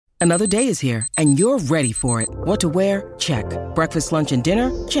Another day is here, and you're ready for it. What to wear? Check. Breakfast, lunch, and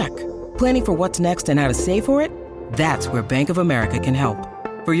dinner? Check. Planning for what's next and how to save for it? That's where Bank of America can help.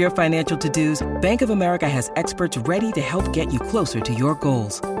 For your financial to-dos, Bank of America has experts ready to help get you closer to your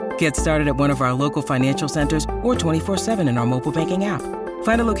goals. Get started at one of our local financial centers or 24/7 in our mobile banking app.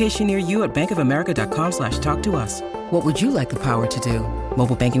 Find a location near you at bankofamerica.com/talktous. What would you like the power to do?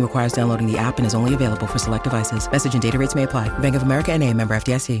 Mobile banking requires downloading the app and is only available for select devices. Message and data rates may apply. Bank of America N.A., member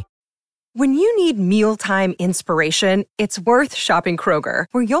FDIC. When you need mealtime inspiration, it's worth shopping Kroger,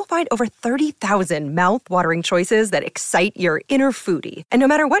 where you'll find over 30,000 mouth-watering choices that excite your inner foodie. And no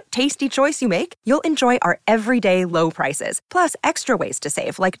matter what tasty choice you make, you'll enjoy our everyday low prices, plus extra ways to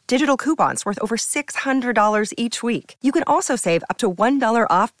save, like digital coupons worth over $600 each week. You can also save up to $1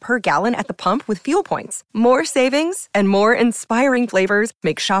 off per gallon at the pump with fuel points. More savings and more inspiring flavors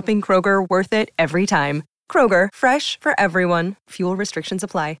make shopping Kroger worth it every time. Kroger, fresh for everyone. Fuel restrictions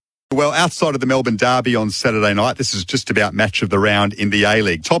apply. Well, outside of the Melbourne Derby on Saturday night, this is just about match of the round in the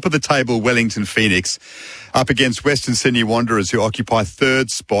A-League. Top of the table, Wellington Phoenix up against Western Sydney Wanderers, who occupy third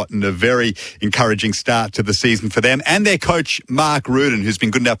spot, and a very encouraging start to the season for them. And their coach, Mark Rudan, who's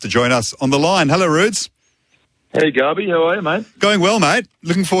been good enough to join us on the line. Hello, Rudes. Hey, Garby. How are you, mate? Going well, mate.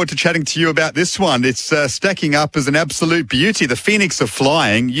 Looking forward to chatting to you about this one. It's stacking up as an absolute beauty. The Phoenix are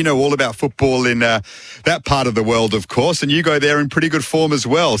flying. You know all about football in that part of the world, of course, and you go there in pretty good form as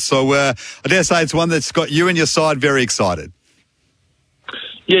well. So I dare say it's one that's got you and your side very excited.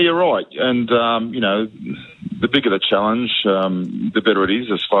 Yeah, you're right. And, the bigger the challenge, the better it is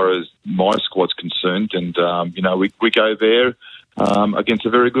as far as my squad's concerned. And, we go there against a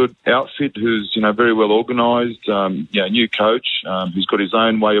very good outfit who's, very well organised, new coach who's got his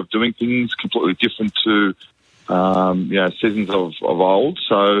own way of doing things, completely different to, seasons of old.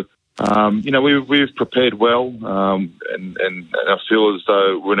 So, we've prepared well, and I feel as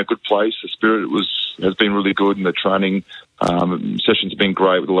though we're in a good place. The spirit has been really good, and the training sessions have been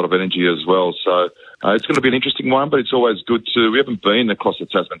great with a lot of energy as well. So it's going to be an interesting one, but it's always good we haven't been across the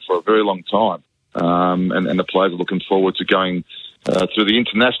Tasman for a very long time, and the players are looking forward to going through the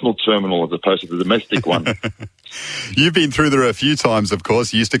international terminal as opposed to the domestic one. You've been through there a few times, of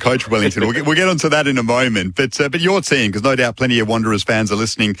course. You used to coach Wellington. We'll get onto that in a moment. But your team, because no doubt plenty of Wanderers fans are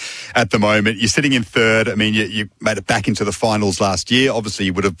listening at the moment. You're sitting in third. I mean, you made it back into the finals last year. Obviously,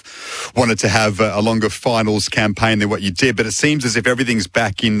 you would have wanted to have a longer finals campaign than what you did. But it seems as if everything's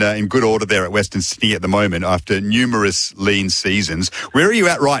back in good order there at Western Sydney at the moment after numerous lean seasons. Where are you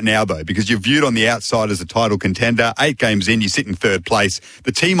at right now, though? Because you're viewed on the outside as a title contender. 8 games in, you sit in third place.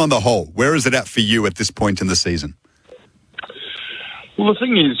 The team on the whole, where is it at for you at this point in the season? Well, the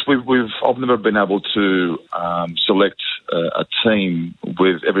thing is, I've never been able to select a team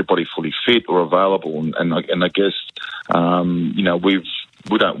with everybody fully fit or available, and I guess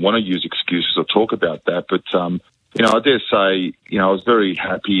we don't want to use excuses or talk about that, but I dare say I was very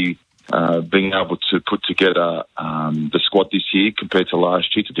happy being able to put together the squad this year compared to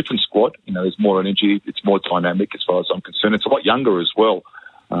last year. It's a different squad. There's more energy. It's more dynamic as far as I'm concerned. It's a lot younger as well.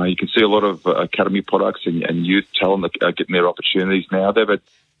 You can see a lot of academy products and youth talent that are getting their opportunities now. They've had,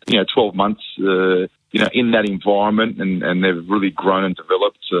 12 months, in that environment, and they've really grown and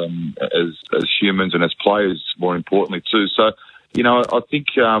developed as humans and as players, more importantly too. So, I think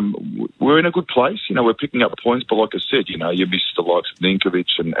we're in a good place. We're picking up points, but like I said, you miss the likes of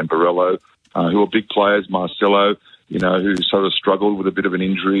Ninkovic and Barello, who are big players, Marcelo, who sort of struggled with a bit of an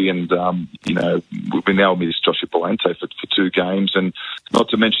injury, and, we now miss Joshua Palante for 2 games, and not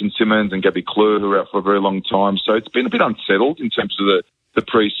to mention Simmons and Gabby Kleur, who are out for a very long time. So it's been a bit unsettled in terms of the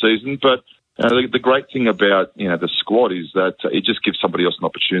pre-season, but the great thing about, the squad is that it just gives somebody else an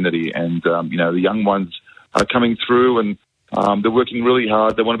opportunity, and, the young ones are coming through, and they're working really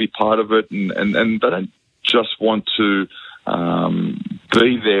hard. They want to be part of it, and they don't just want to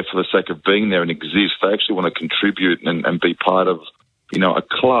be there for the sake of being there and exist. They actually want to contribute and be part of, a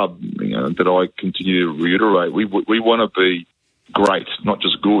club, that I continue to reiterate. We want to be great, not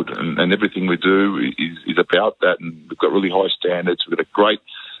just good, and everything we do is about that, and we've got really high standards. We've got a great,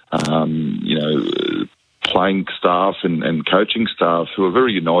 playing staff and coaching staff who are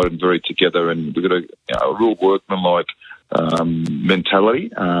very united and very together, and we've got a real workmanlike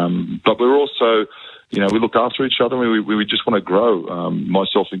mentality, but we're also, we look after each other, and we just want to grow,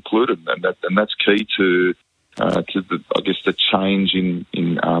 myself included, and that's key to the change in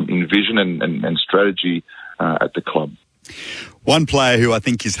vision and strategy at the club. One player who I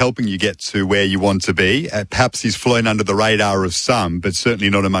think is helping you get to where you want to be, perhaps he's flown under the radar of some, but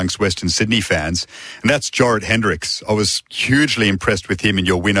certainly not amongst Western Sydney fans, and that's Jorrit Hendricks. I was hugely impressed with him in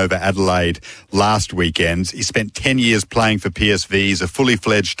your win over Adelaide last weekend. He spent 10 years playing for PSV. He's a fully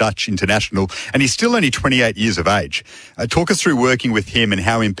fledged Dutch international, and he's still only 28 years of age. Talk us through working with him and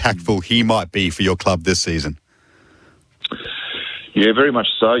how impactful he might be for your club this season. Yeah, very much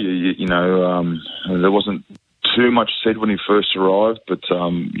so. You know, there wasn't too much said when he first arrived, but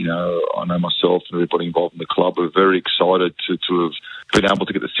you know, I know myself and everybody involved in the club were very excited to have been able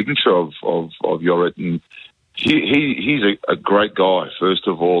to get the signature of Jorrit, and he's a great guy, first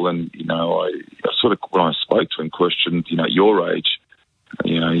of all. And you know, I sort of, when I spoke to him, questioned, you know, at your age,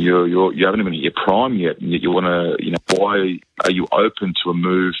 you know, you haven't even hit your prime yet, and yet you want to, you know, why are you open to a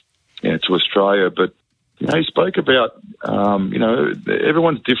move, you know, to Australia? But you know, he spoke about, you know,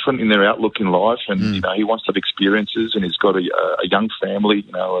 everyone's different in their outlook in life, and you know, he wants to have experiences, and he's got a young family,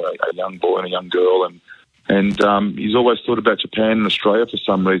 you know, a young boy and a young girl, and he's always thought about Japan and Australia for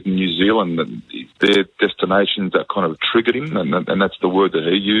some reason, New Zealand, and they're destinations that kind of triggered him, and that's the word that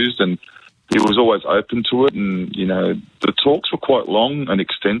he used, and he was always open to it. And you know, the talks were quite long and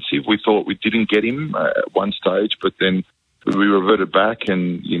extensive. We thought we didn't get him at one stage, but then we reverted back,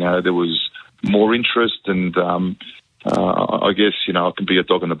 and you know, there was more interest, and I guess, you know, I can be a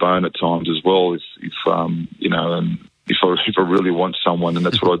dog on the bone at times as well if you know, and if I really want someone, and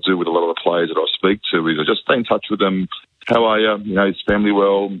that's what I do with a lot of the players that I speak to, is I just stay in touch with them. How are you? You know, is family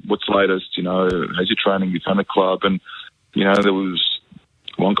well? What's latest? You know, how's your training? You found a club? And you know, there was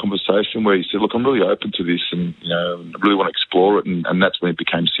one conversation where he said, "Look, I'm really open to this, and you know, I really want to explore it," and that's when it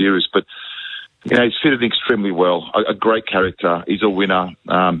became serious. But you know, he's fitted extremely well. A great character. He's a winner.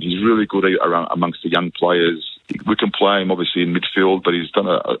 He's really good amongst the young players. We can play him obviously in midfield, but he's done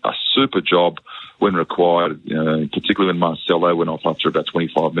a super job when required. You know, particularly when Marcelo went off after about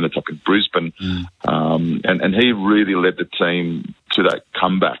 25 minutes up in Brisbane, and he really led the team to that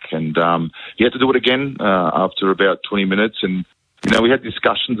comeback. And he had to do it again after about 20 minutes. And you know, we had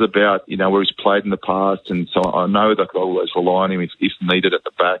discussions about, you know, where he's played in the past, and so I know that I could always rely on him if needed at the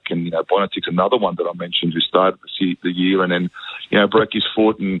back. And, you know, Bonatic's another one that I mentioned who started the year and then, you know, broke his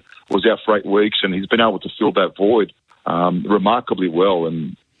foot and was out for 8 weeks, and he's been able to fill that void remarkably well.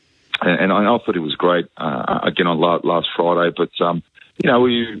 And I thought he was great again on last Friday. But, you know,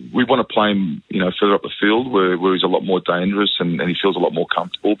 we want to play him, you know, further up the field where he's a lot more dangerous and he feels a lot more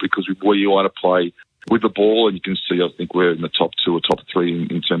comfortable, because we want to play with the ball, and you can see, I think we're in the top 2 or top 3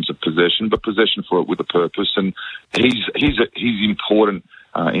 in terms of possession, but possession for it with a purpose. And he's important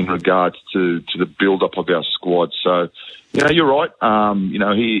in regards to the build-up of our squad. So, you know, you're right. You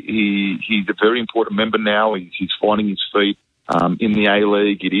know, he's a very important member now. He's finding his feet in the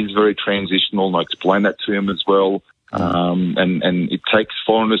A-League. It is very transitional, and I explained that to him as well. And it takes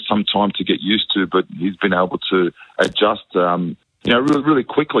foreigners some time to get used to, but he's been able to adjust you know, really, really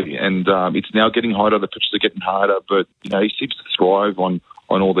quickly, and it's now getting harder. The pitches are getting harder, but you know, he seems to thrive on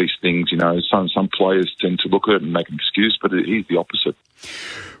all these things. You know, some players tend to look at it and make an excuse, but he's the opposite.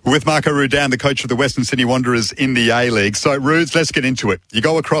 With Marco Rudan, the coach of the Western Sydney Wanderers in the A-League. So, Rudes, let's get into it. You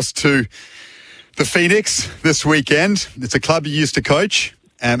go across to the Phoenix this weekend. It's a club you used to coach.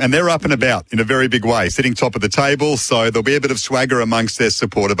 And they're up and about in a very big way, sitting top of the table. So there'll be a bit of swagger amongst their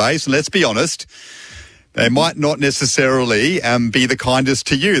supporter base. And let's be honest, they might not necessarily be the kindest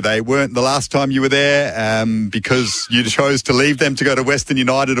to you. They weren't the last time you were there because you chose to leave them to go to Western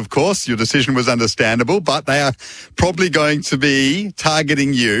United, of course. Your decision was understandable, but they are probably going to be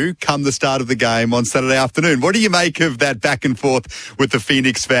targeting you come the start of the game on Saturday afternoon. What do you make of that back and forth with the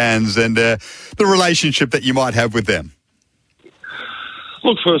Phoenix fans and the relationship that you might have with them?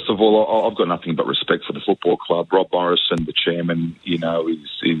 Look, first of all, I've got nothing but respect for the football club. Rob Morrison, the chairman, you know, is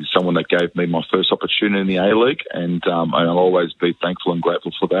someone that gave me my first opportunity in the A-League, and I'll always be thankful and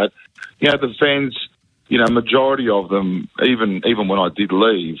grateful for that. You know, the fans, you know, majority of them, even when I did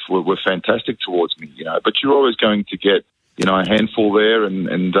leave, were fantastic towards me, you know, but you're always going to get, you know, a handful there,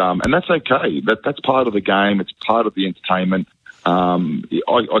 and that's okay. That's part of the game. It's part of the entertainment.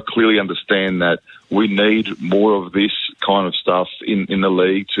 I clearly understand that we need more of this kind of stuff in the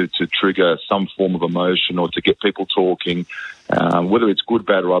league to trigger some form of emotion or to get people talking, whether it's good,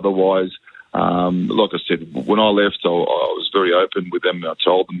 bad, or otherwise. Like I said, when I left, I was very open with them. I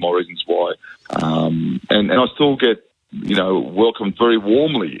told them my reasons why, and I still get, you know, welcomed very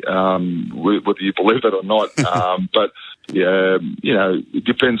warmly, whether you believe that or not. But yeah, you know, it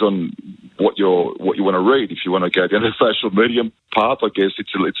depends on what you want to read. If you want to go down the social media path, I guess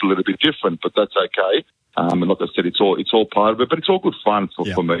it's a little bit different, but that's okay. And like I said, it's all part of it, but it's all good fun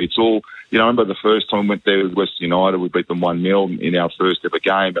for me. It's all, I remember the first time we went there with Western United, we beat them 1-0 in our first ever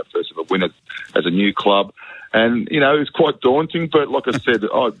game, our first ever win as a new club. And, it's quite daunting, but like I said,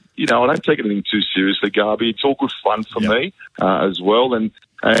 I don't take anything too seriously, Garby. It's all good fun for me as well. And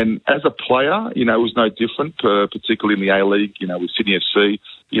as a player, it was no different, particularly in the A-League, with Sydney FC.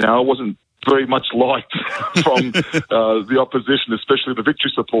 I wasn't very much liked from the opposition, especially the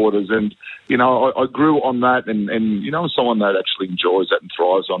Victory supporters. And, I grew on that and I'm someone that actually enjoys that and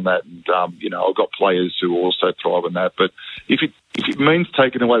thrives on that. And, I've got players who also thrive on that. But if it means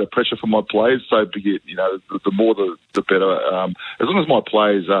taking away the pressure from my players, so be it. The more the better. As long as my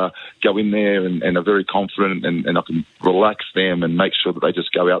players go in there and are very confident and I can relax them and make sure that they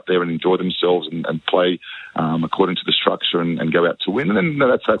just go out there and enjoy themselves and play according to the structure and go out to win, and then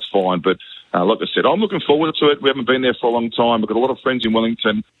that's fine. But like I said, I'm looking forward to it. We haven't been there for a long time. I've got a lot of friends in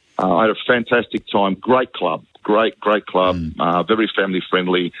Wellington. I had a fantastic time. Great club. Great club. Very family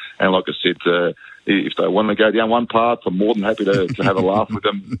friendly. And like I said, if they want to go down one path, I'm more than happy to have a laugh with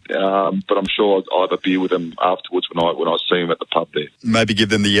them. But I'm sure I'll have a beer with them afterwards when I see them at the pub there. Maybe give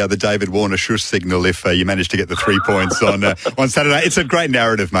them the David Warner shush signal if you manage to get the 3 points on Saturday. It's a great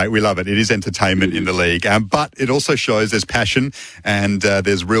narrative, mate. We love it. It is entertainment in the league. But it also shows there's passion and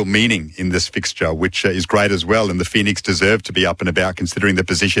there's real meaning in this fixture, which is great as well. And the Phoenix deserve to be up and about considering the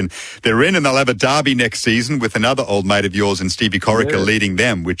position they're in. And they'll have a derby next season with another old mate of yours and Stevie Corica leading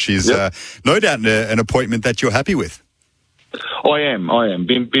them, which is no doubt an appointment that you're happy with. I am.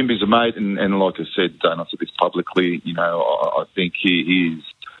 Bimby's a mate, and like I said, and I said this publicly, I think he's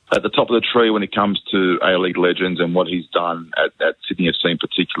at the top of the tree when it comes to A-League legends and what he's done at Sydney FC in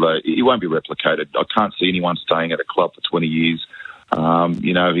particular. He won't be replicated. I can't see anyone staying at a club for 20 years. He's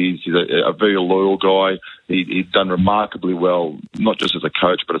a very loyal guy. He's done remarkably well, not just as a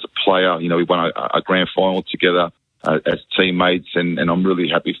coach, but as a player. We won a grand final together as teammates, and I'm really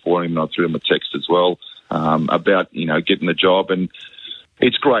happy for him. And I threw him a text as well about, getting the job. And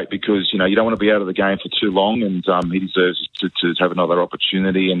it's great because, you don't want to be out of the game for too long, and he deserves to have another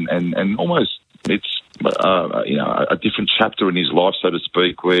opportunity and almost it's, a different chapter in his life, so to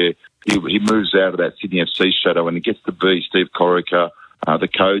speak, where he moves out of that Sydney FC shadow and he gets to be Steve Corica, the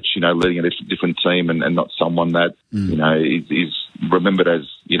coach, leading a different team and not someone that, is remembered as,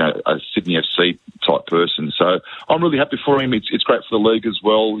 a Sydney FC type person. So I'm really happy for him. It's great for the league as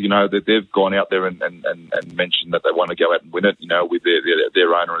well, that they've gone out there and mentioned that they want to go out and win it, with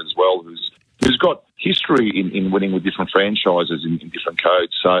their owner as well, who's got history in winning with different franchises in different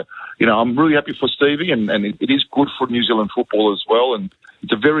codes. So, I'm really happy for Stevie, and it is good for New Zealand football as well. And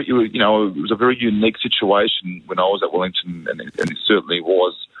it's it was a very unique situation when I was at Wellington, and it certainly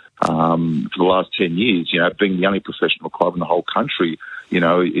was for the last 10 years. Being the only professional club in the whole country,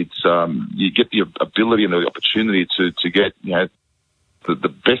 it's you get the ability and the opportunity to get the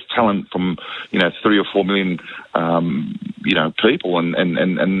best talent from 3 or 4 million people,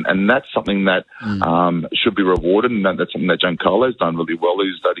 and that's something that should be rewarded, and that's something that Giancarlo's done really well,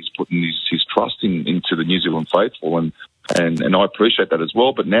 is that he's putting his trust into the New Zealand faithful, and I appreciate that as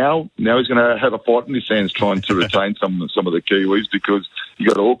well. But now he's going to have a fight in his hands trying to retain some of the Kiwis, because you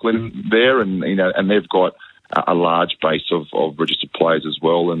got Auckland there, and they've got a large base of registered players as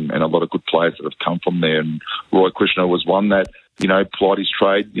well, and a lot of good players that have come from there. And Roy Krishna was one that plied his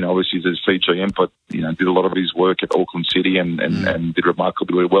trade. Obviously he's a CGM, but did a lot of his work at Auckland City and did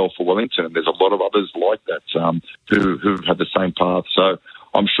remarkably well for Wellington. And there's a lot of others like that who've had the same path. So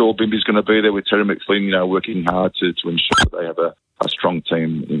I'm sure Bimby's going to be there with Terry McLean, working hard to ensure that they have a strong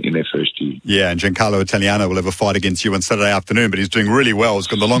team in their first year. Yeah, and Giancarlo Italiano will have a fight against you on Saturday afternoon, but he's doing really well. He's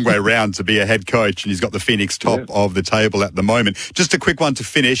gone the long way round to be a head coach, and he's got the Phoenix top of the table at the moment. Just a quick one to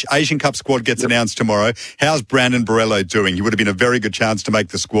finish. Asian Cup squad gets announced tomorrow. How's Brandon Borrello doing? He would have been a very good chance to make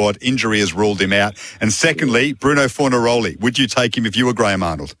the squad. Injury has ruled him out. And secondly, Bruno Fornaroli. Would you take him if you were Graham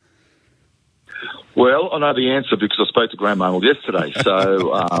Arnold? Well, I know the answer because I spoke to Graham Arnold yesterday.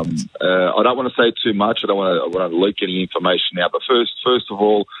 So I don't want to say too much. I don't want to leak any information out. But first of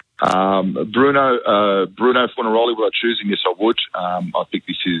all, Bruno Fornaroli, would I choose him? Yes, I would. I think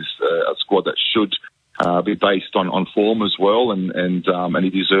this is a squad that should be based on form as well, and he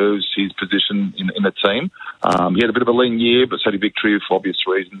deserves his position in the team. He had a bit of a lean year, but had a victory for obvious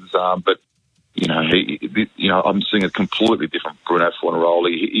reasons. But I'm seeing a completely different Bruno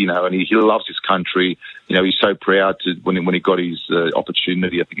Fornaroli. And he loves his country. He's so proud to when he got his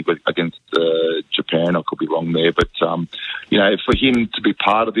opportunity. I think he went against Japan. I could be wrong there, but for him to be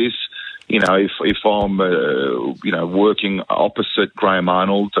part of this, if I'm working opposite Graham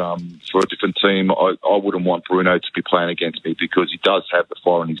Arnold for a different team, I wouldn't want Bruno to be playing against me, because he does have the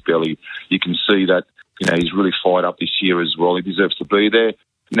fire in his belly. You can see that he's really fired up this year as well. He deserves to be there.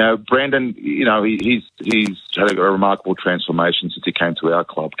 Brandon, he's had a remarkable transformation since he came to our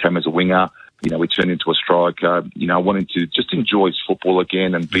club. Came as a winger, we turned into a striker. Wanting to just enjoy his football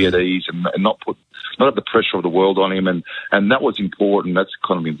again and be at ease and not have the pressure of the world on him. And that was important. That's the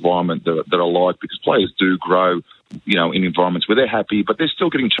kind of environment that I like, because players do grow, in environments where they're happy, but they're still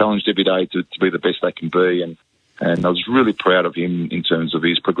getting challenged every day to be the best they can be. And I was really proud of him in terms of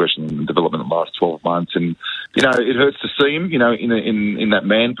his progression and development in the last 12 months. And, it hurts to see him, in that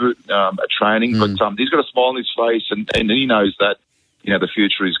man boot at training. But he's got a smile on his face, and he knows that, the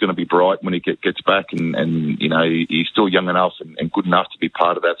future is going to be bright when he gets back. And he's still young enough and good enough to be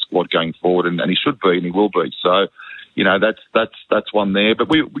part of that squad going forward. And he should be, and he will be. So, that's one there. But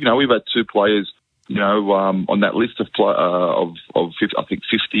we've had two players, on that list of 50, I think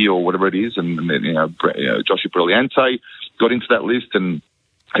 50 or whatever it is, and Joshua Brilliante got into that list, and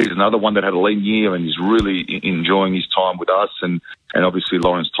he's another one that had a lean year and he's really enjoying his time with us, and obviously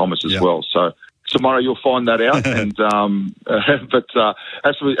Lawrence Thomas as well. So tomorrow you'll find that out. And but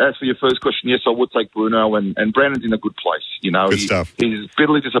as for your first question, yes, I would take Bruno, and Brandon's in a good place. Good stuff. He's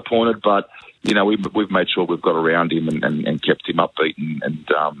bitterly disappointed, but we've made sure we've got around him and kept him upbeat, and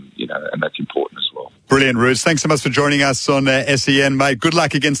that's important as well. Brilliant, Ruz. Thanks so much for joining us on SEN, mate. Good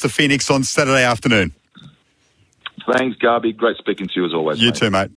luck against the Phoenix on Saturday afternoon. Thanks, Garby. Great speaking to you as always. You too, mate.